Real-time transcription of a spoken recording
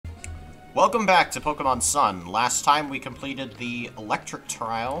Welcome back to Pokemon Sun. Last time we completed the electric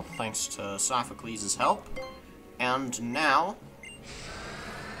trial, thanks to Sophocles' help. And now,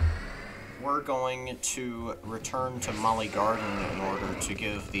 we're going to return to Molly Garden in order to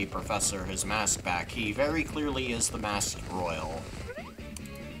give the professor his mask back. He very clearly is the Masked Royal.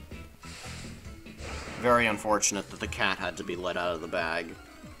 Very unfortunate that the cat had to be let out of the bag.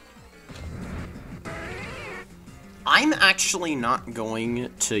 I'm actually not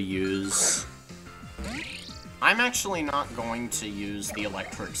going to use the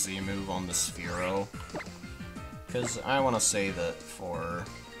Electric Z move on the Sphero, because I want to save it for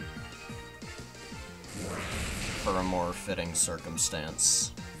a more fitting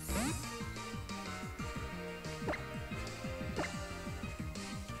circumstance.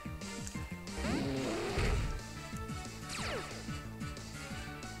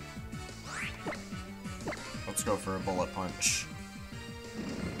 Let's go for a bullet punch.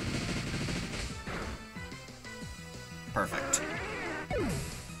 Perfect.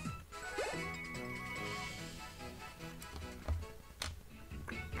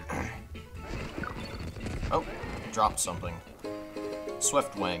 Oh, dropped something.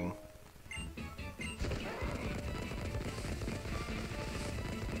 Swift Wing.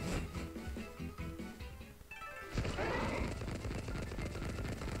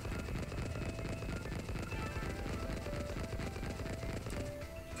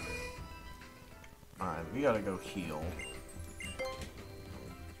 Alright, we gotta go heal.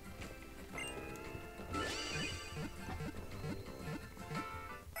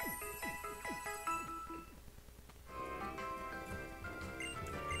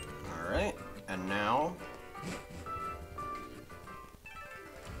 Alright, and now...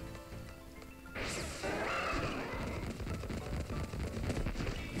 we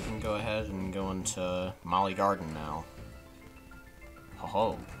can go ahead and go into Molly Garden now.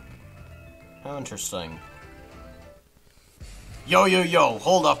 Ho-ho. How interesting. Yo,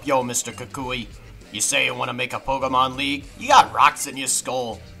 hold up, yo, Mr. Kukui. You say you want to make a Pokemon League? You got rocks in your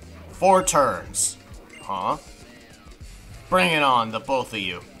skull. 4 turns. Huh? Bring it on, the both of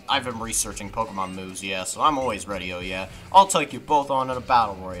you. I've been researching Pokemon moves, yeah, so I'm always ready, oh yeah. I'll take you both on in a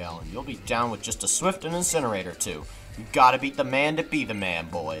battle royale, and you'll be down with just a Swift and Incinerator, too. You gotta beat the man to be the man,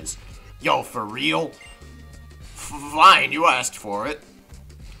 boys. Yo, for real? Fine, you asked for it.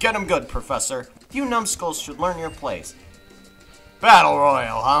 Get him good, Professor. You numbskulls should learn your place. Battle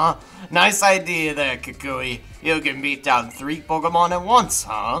Royale, huh? Nice idea there, Kukui. You can beat down 3 Pokemon at once,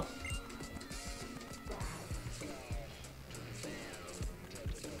 huh?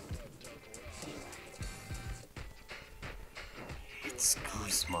 It's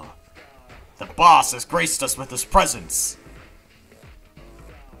Guzma. The boss has graced us with his presence.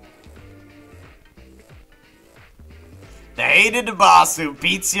 The hated boss who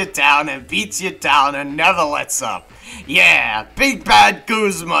beats you down and never lets up. Yeah, Big Bad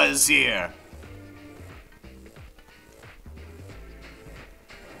Guzma is here.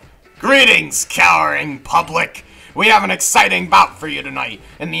 Greetings, cowering public. We have an exciting bout for you tonight.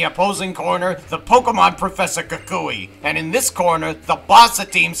 In the opposing corner, the Pokemon Professor Kukui. And in this corner, the boss of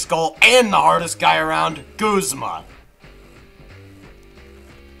Team Skull and the hardest guy around, Guzma.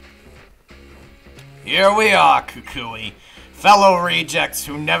 Here we are, Kukui. Fellow rejects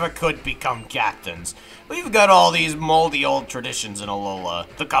who never could become captains. We've got all these moldy old traditions in Alola.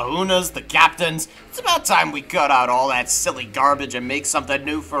 The kahunas, the captains. It's about time we cut out all that silly garbage and make something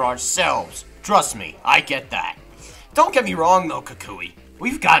new for ourselves. Trust me, I get that. Don't get me wrong though, Kukui.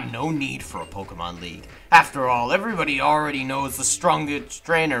 We've got no need for a Pokemon League. After all, everybody already knows the strongest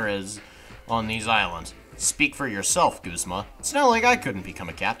trainer is on these islands. Speak for yourself, Guzma. It's not like I couldn't become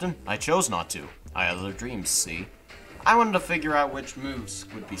a captain. I chose not to. I had other dreams, see? I wanted to figure out which moves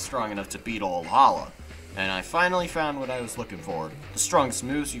would be strong enough to beat old Hala, and I finally found what I was looking for. The strongest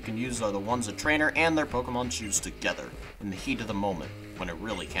moves you can use are the ones a trainer and their Pokemon choose together, in the heat of the moment, when it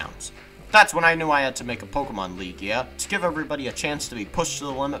really counts. That's when I knew I had to make a Pokemon League, yeah? To give everybody a chance to be pushed to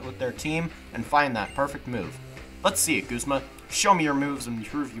the limit with their team, and find that perfect move. Let's see it, Guzma. Show me your moves and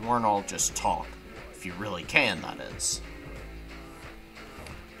prove you aren't all just talk. If you really can, that is.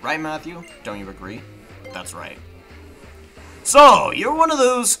 Right, Matthew? Don't you agree? That's right. So, you're one of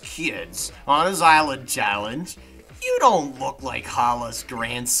those kids on his island challenge. You don't look like Hala's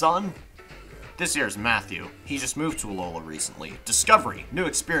grandson. This here's Matthew. He just moved to Alola recently. Discovery, new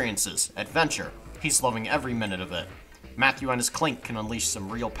experiences, adventure. He's loving every minute of it. Matthew and his Clink can unleash some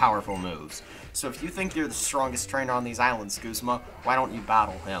real powerful moves. So if you think you're the strongest trainer on these islands, Guzma, why don't you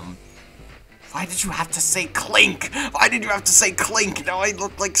battle him? Why did you have to say Clink? Why did you have to say Clink? Now I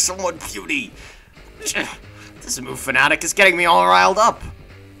look like someone puny. This move fanatic is getting me all riled up.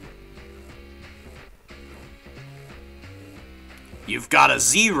 You've got a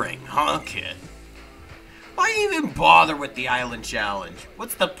Z-ring, huh, kid? Why even bother with the island challenge?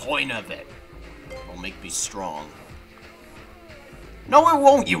 What's the point of it? It'll make me strong. No, it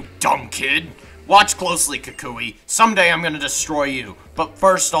won't, you dumb kid. Watch closely, Kukui. Someday I'm gonna destroy you, but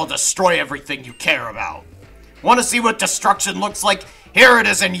first I'll destroy everything you care about. Want to see what destruction looks like? Here it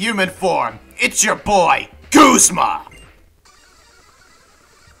is in human form. It's your boy, Guzma!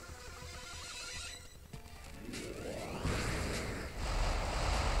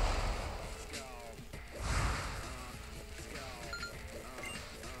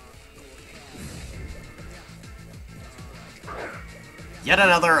 Yet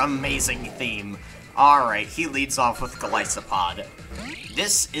another amazing theme. Alright, he leads off with Golisopod.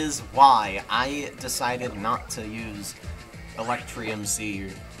 This is why I decided not to use Electrium Z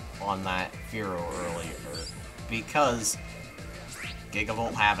on that Firo earlier. Because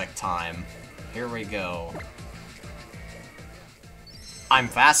Gigavolt Havoc time. Here we go. I'm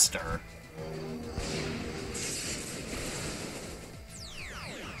faster.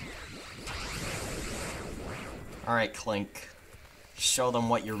 Alright, Clink. Show them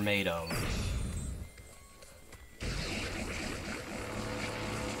what you're made of.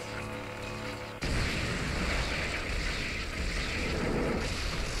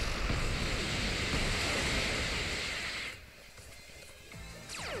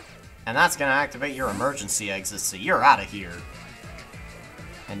 And that's gonna activate your emergency exit, so you're out of here.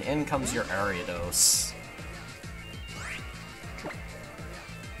 And in comes your Ariados.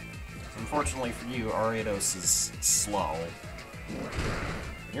 Unfortunately for you, Ariados is slow.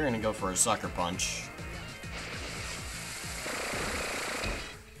 You're gonna go for a Sucker Punch.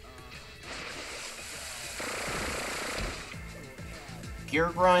 Gear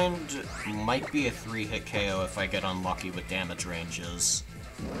Grind might be a 3-hit KO if I get unlucky with damage ranges.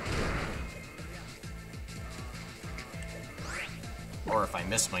 Or if I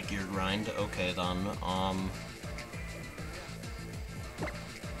miss my Gear Grind, okay then,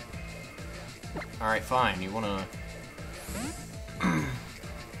 Alright, fine, you wanna... You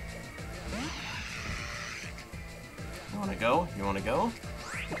wanna go? You wanna go?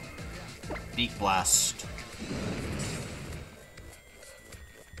 Beak Blast.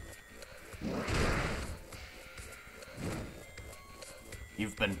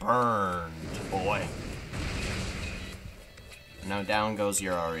 You've been burned, boy. Now down goes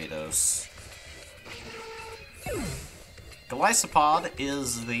your Ariados. Golisopod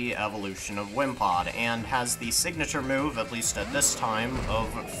is the evolution of Wimpod, and has the signature move, at least at this time, of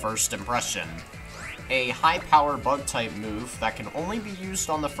First Impression. A high-power Bug-type move that can only be used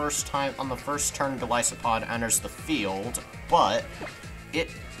on the first turn Golisopod enters the field, but it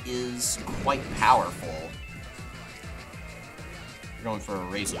is quite powerful. You're going for a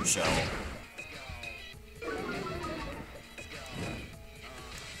Razor Shell.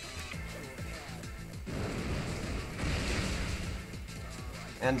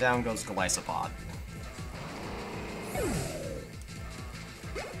 And down goes Golisopod.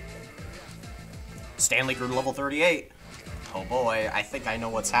 Stanley grew to level 38. Oh boy, I think I know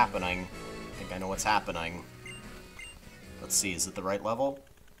what's happening. Let's see, is it the right level?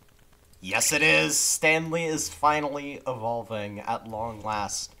 Yes it is! Stanley is finally evolving at long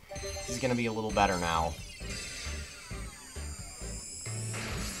last. He's gonna be a little better now.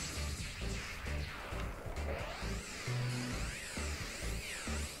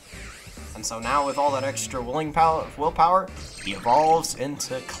 And so now, with all that extra willpower, he evolves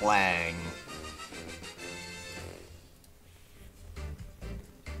into Clang.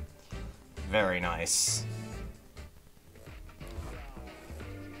 Very nice.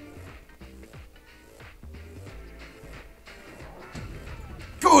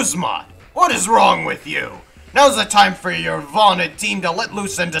 Guzma! What is wrong with you? Now's the time for your vaunted team to let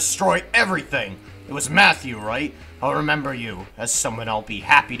loose and destroy everything. It was Matthew, right? I'll remember you as someone I'll be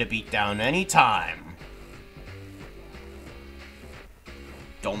happy to beat down anytime.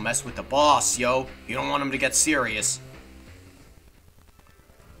 Don't mess with the boss, yo. You don't want him to get serious.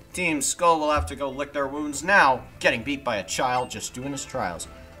 Team Skull will have to go lick their wounds now. Getting beat by a child just doing his trials.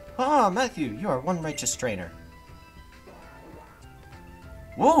 Ah, Matthew, you are one righteous trainer.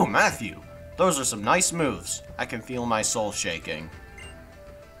 Whoa, Matthew. Those are some nice moves. I can feel my soul shaking.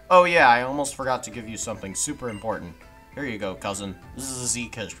 Oh yeah, I almost forgot to give you something super important. Here you go, cousin. This is a Z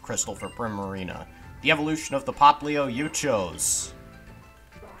crystal for Primarina. The evolution of the Poplio you chose.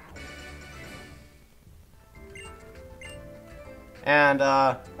 And,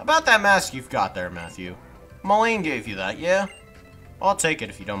 about that mask you've got there, Matthew. Moline gave you that, yeah? I'll take it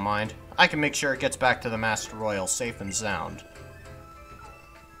if you don't mind. I can make sure it gets back to the Master Royal safe and sound.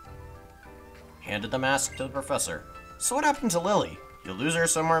 Handed the mask to the professor. So what happened to Lily? You lose her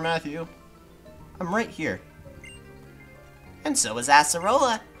somewhere, Matthew? I'm right here. And so is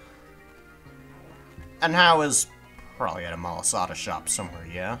Acerola. And how is... Probably at a Malasada shop somewhere,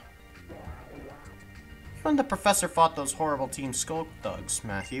 yeah? When the professor fought those horrible Team Skull thugs,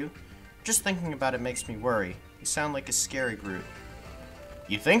 Matthew. Just thinking about it makes me worry. You sound like a scary Groot.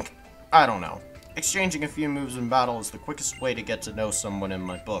 You think? I don't know. Exchanging a few moves in battle is the quickest way to get to know someone in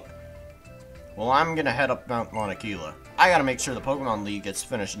my book. Well, I'm gonna head up Mount Monokila. I gotta make sure the Pokemon League gets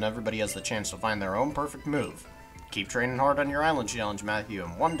finished and everybody has the chance to find their own perfect move. Keep training hard on your island challenge, Matthew,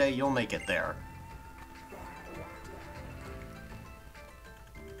 and one day you'll make it there.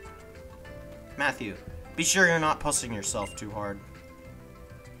 Matthew, be sure you're not pushing yourself too hard.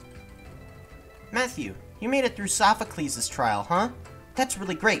 Matthew, you made it through Sophocles' trial, huh? That's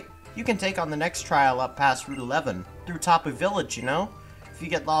really great. You can take on the next trial up past Route 11, through Tapu Village, you know? If you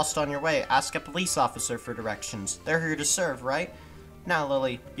get lost on your way, ask a police officer for directions. They're here to serve, right? Now,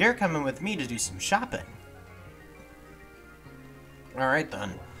 Lily, you're coming with me to do some shopping. Alright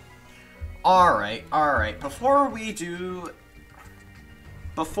then. Alright. Before we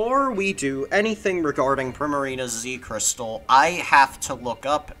do anything regarding Primarina's Z Crystal, I have to look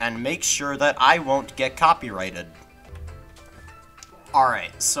up and make sure that I won't get copyrighted.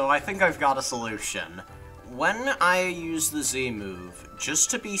 Alright, so I think I've got a solution. When I use the Z move, just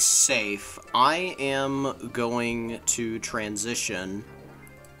to be safe, I am going to transition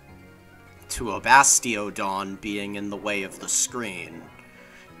to a Bastiodon being in the way of the screen.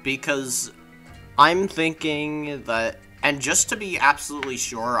 Because I'm thinking that, and just to be absolutely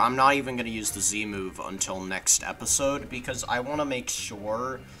sure, I'm not even going to use the Z move until next episode, because I want to make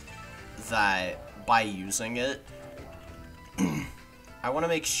sure that by using it, I want to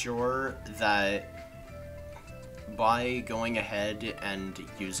make sure that by going ahead and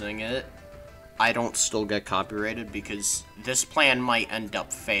using it, I don't still get copyrighted, because this plan might end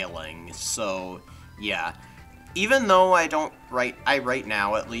up failing. So, yeah. Even though I right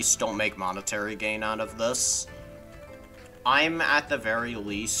now at least don't make monetary gain out of this, I'm at the very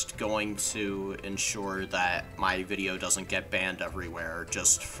least going to ensure that my video doesn't get banned everywhere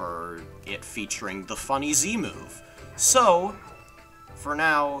just for it featuring the funny Z move. So, for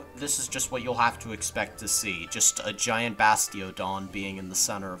now, this is just what you'll have to expect to see. Just a giant Bastiodon being in the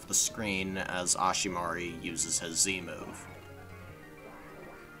center of the screen as Ashimari uses his Z move.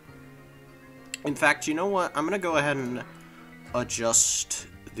 In fact, you know what? I'm gonna go ahead and adjust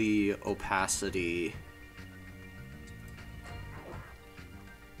the opacity.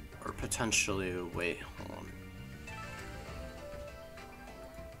 Or potentially, wait, hold on.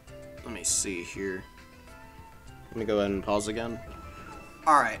 Let me see here. Let me go ahead and pause again.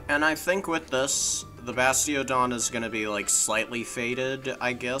 Alright, and I think with this, the Bastiodon is gonna be, like, slightly faded,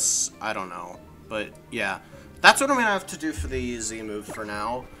 I guess. I don't know. But, yeah. That's what I'm gonna have to do for the Z move for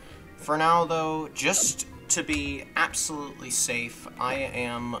now. For now, though, just to be absolutely safe, I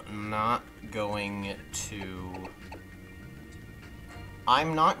am not going to...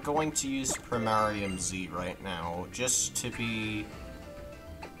 I'm not going to use Primarium Z right now, just to be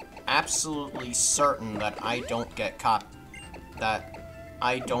absolutely certain that I don't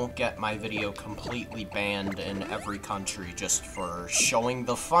get my video completely banned in every country just for showing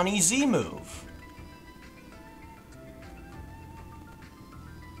the funny Z move.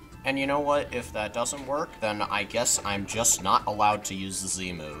 And you know what? If that doesn't work, then I guess I'm just not allowed to use the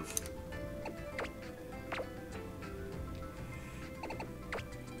Z move.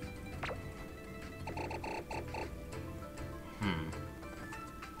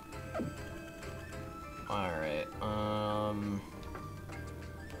 Alright, I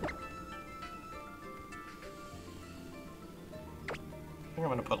think I'm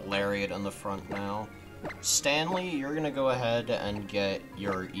gonna put Lariat in the front now. Stanley, you're gonna go ahead and get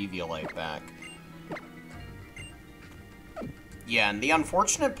your Eviolite back. Yeah, and the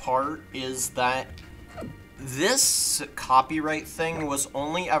unfortunate part is that this copyright thing was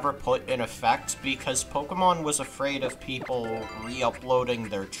only ever put in effect because Pokemon was afraid of people re-uploading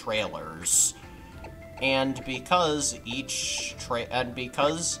their trailers. And because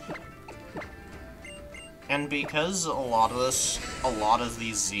because a lot of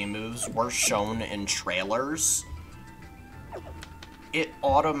these Z moves were shown in trailers, it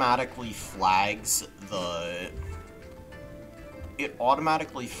automatically flags the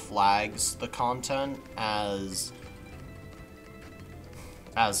content as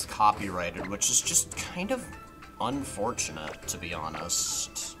copyrighted, which is just kind of unfortunate, to be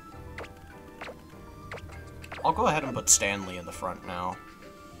honest. I'll go ahead and put Stanley in the front now.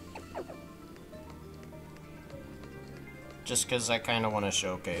 Just because I kind of want to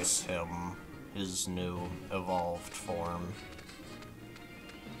showcase him his new evolved form.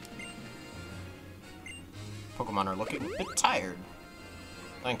 Pokemon are looking a bit tired.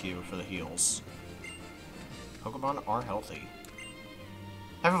 Thank you for the heals. Pokemon are healthy.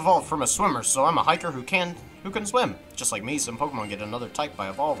 I've evolved from a swimmer, so I'm a hiker who can swim. Just like me, some Pokemon get another type by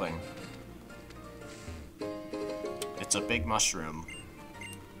evolving. It's a big mushroom.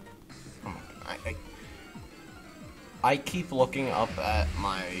 Oh my, I keep looking up at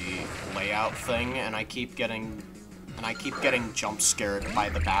my layout thing, and I keep getting jump scared by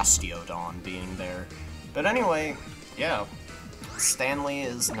the Bastiodon being there. But anyway, yeah, Stanley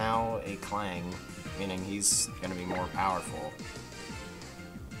is now a Clang, meaning he's gonna be more powerful.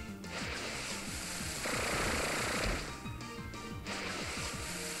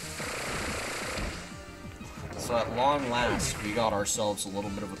 So at long last, we got ourselves a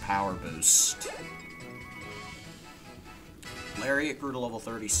little bit of a power boost. Lariat grew to level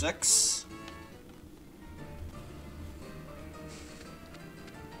 36.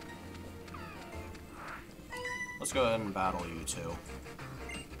 Let's go ahead and battle you two.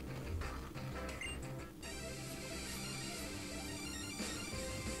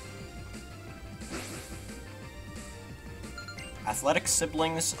 Athletic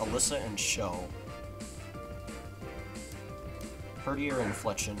siblings, Alyssa and Sho. Herdier and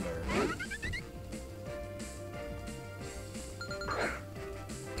Fletchinder.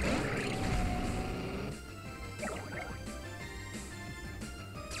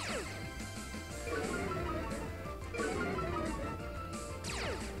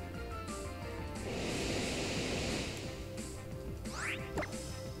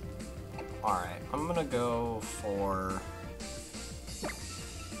 Alright, I'm gonna go for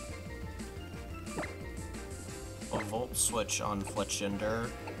a Volt Switch on Fletchinder.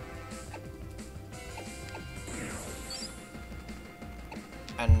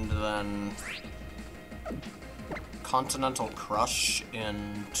 And then Continental Crush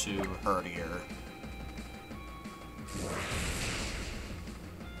into Herdier.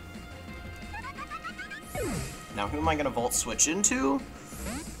 Now who am I gonna Volt Switch into?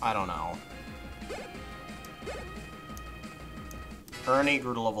 I don't know. Ernie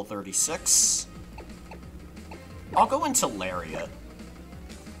grew to level 36. I'll go into Lariat.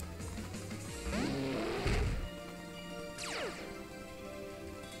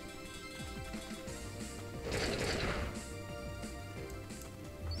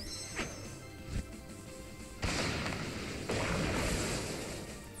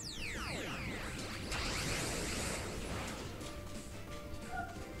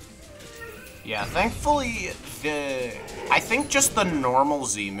 Yeah, thankfully, I think just the normal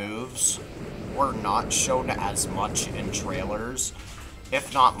Z moves were not shown as much in trailers,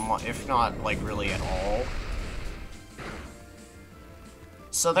 if not like really at all.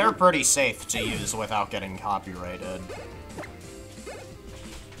 So they're pretty safe to use without getting copyrighted.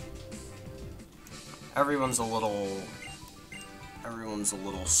 Everyone's a little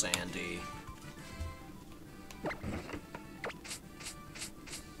sandy.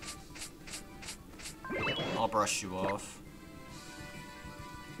 I'll brush you off.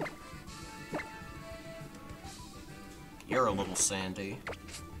 You're a little sandy.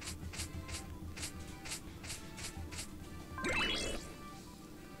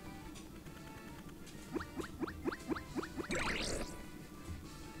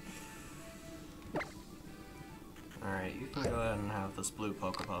 Alright, you can go ahead and have this blue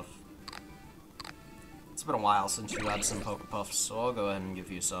Pokepuff. It's been a while since you had some Pokepuffs, so I'll go ahead and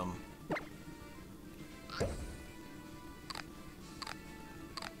give you some.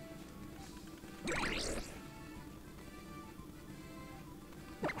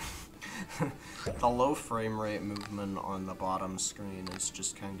 The low frame rate movement on the bottom screen is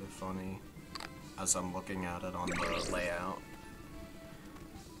just kind of funny as I'm looking at it on the layout.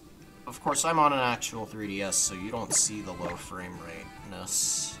 Of course, I'm on an actual 3DS, so you don't see the low frame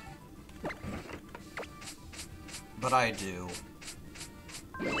rate-ness. But I do.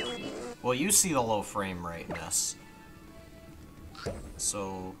 Well, you see the low frame rate-ness.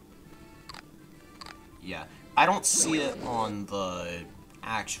 So, yeah. I don't see it on the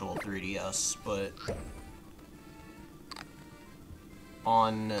actual 3DS, but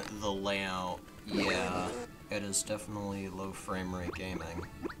on the layout, yeah, it is definitely low frame rate gaming.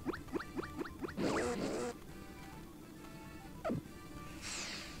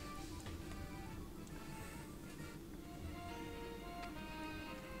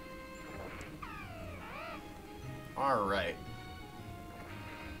 Alright.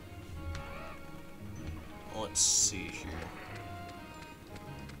 Let's see here.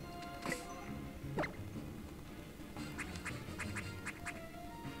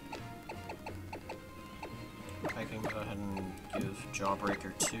 I can go ahead and give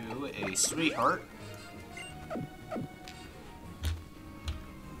Jawbreaker 2 a sweetheart.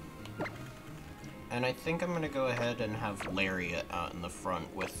 And I think I'm gonna go ahead and have Lariat out in the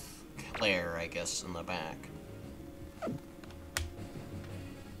front with Claire, I guess, in the back.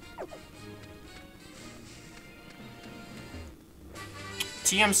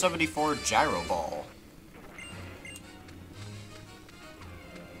 TM74 Gyro Ball.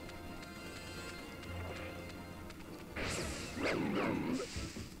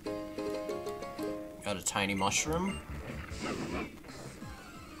 Got a tiny mushroom.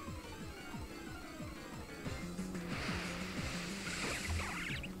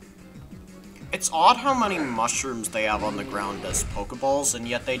 It's odd how many mushrooms they have on the ground as Pokeballs, and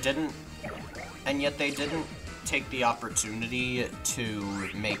yet they didn't take the opportunity to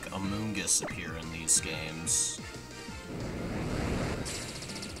make Amoonguss appear in these games.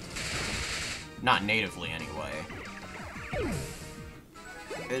 Not natively, anyway.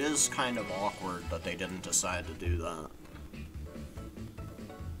 It is kind of awkward that they didn't decide to do that.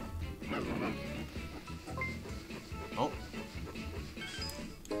 Oh.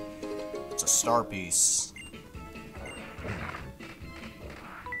 It's a star piece.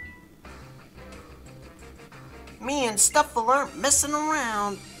 Me and Stuffle aren't messing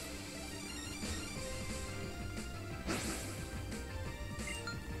around.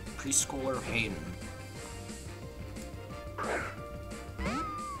 Preschooler Hayden.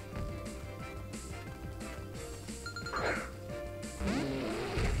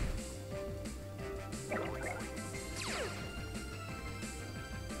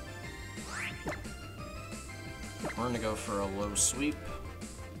 We're gonna go for a low sweep.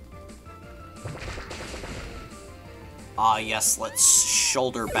 Ah, yes, let's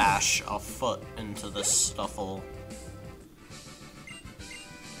shoulder bash a foot into this Stuffle.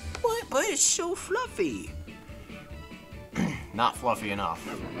 What? But it's so fluffy. Not fluffy enough.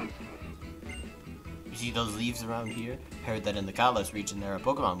 You see those leaves around here? Heard that in the Kalos region there are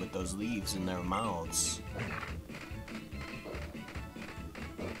Pokemon with those leaves in their mouths.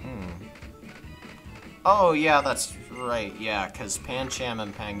 Oh, yeah, that's right, yeah, because Pancham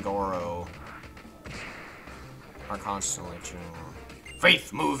and Pangoro are constantly tuning.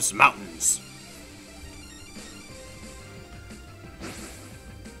 Faith moves mountains!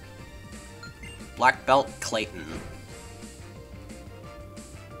 Black Belt Clayton.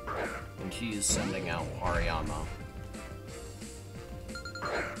 And he is sending out Hariyama.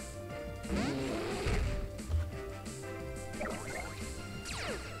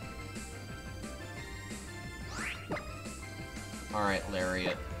 Alright,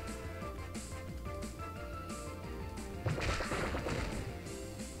 Lariat.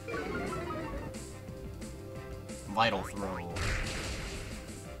 Vital Throw.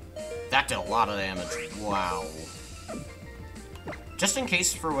 That did a lot of damage. Wow. Just in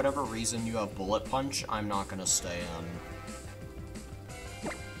case, for whatever reason, you have Bullet Punch, I'm not gonna stay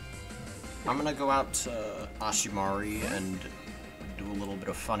in. I'm gonna go out to Ashimari and do a little bit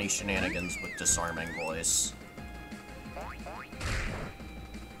of funny shenanigans with Disarming Voice.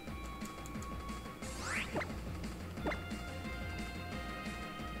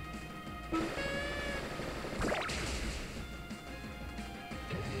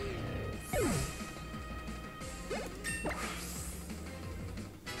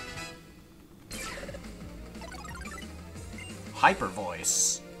 Hyper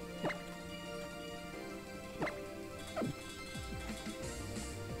Voice.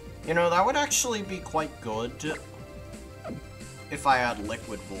 You know, that would actually be quite good if I had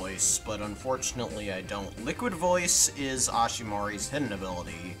Liquid Voice, but unfortunately I don't. Liquid Voice is Ashimari's hidden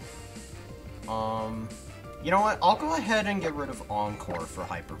ability. You know what? I'll go ahead and get rid of Encore for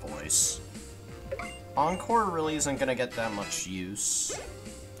Hyper Voice. Encore really isn't gonna get that much use.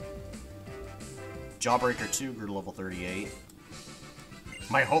 Jawbreaker 2 grew to level 38.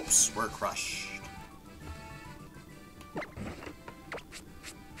 My hopes were crushed.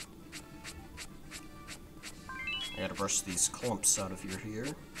 I gotta brush these clumps out of your hair.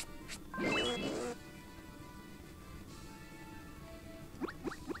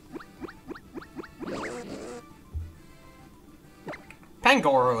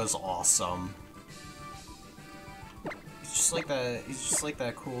 Pangoro is awesome. He's just like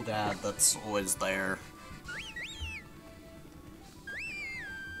that cool dad that's always there.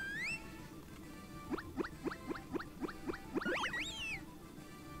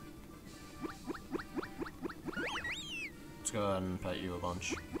 Let's go ahead and pet you a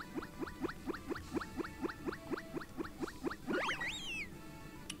bunch.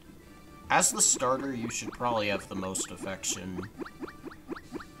 As the starter, you should probably have the most affection.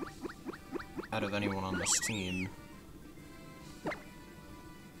 out of anyone on this team.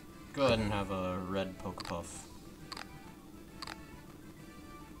 Go ahead and have a red Pokepuff.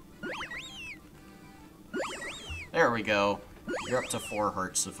 There we go. You're up to 4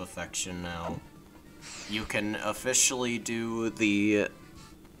 hearts of affection now. You can officially do the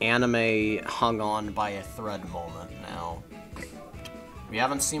anime hung on by a thread moment now. We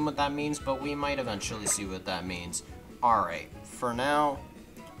haven't seen what that means, but we might eventually see what that means. Alright, for now,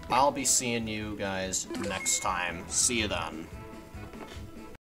 I'll be seeing you guys next time. See you then.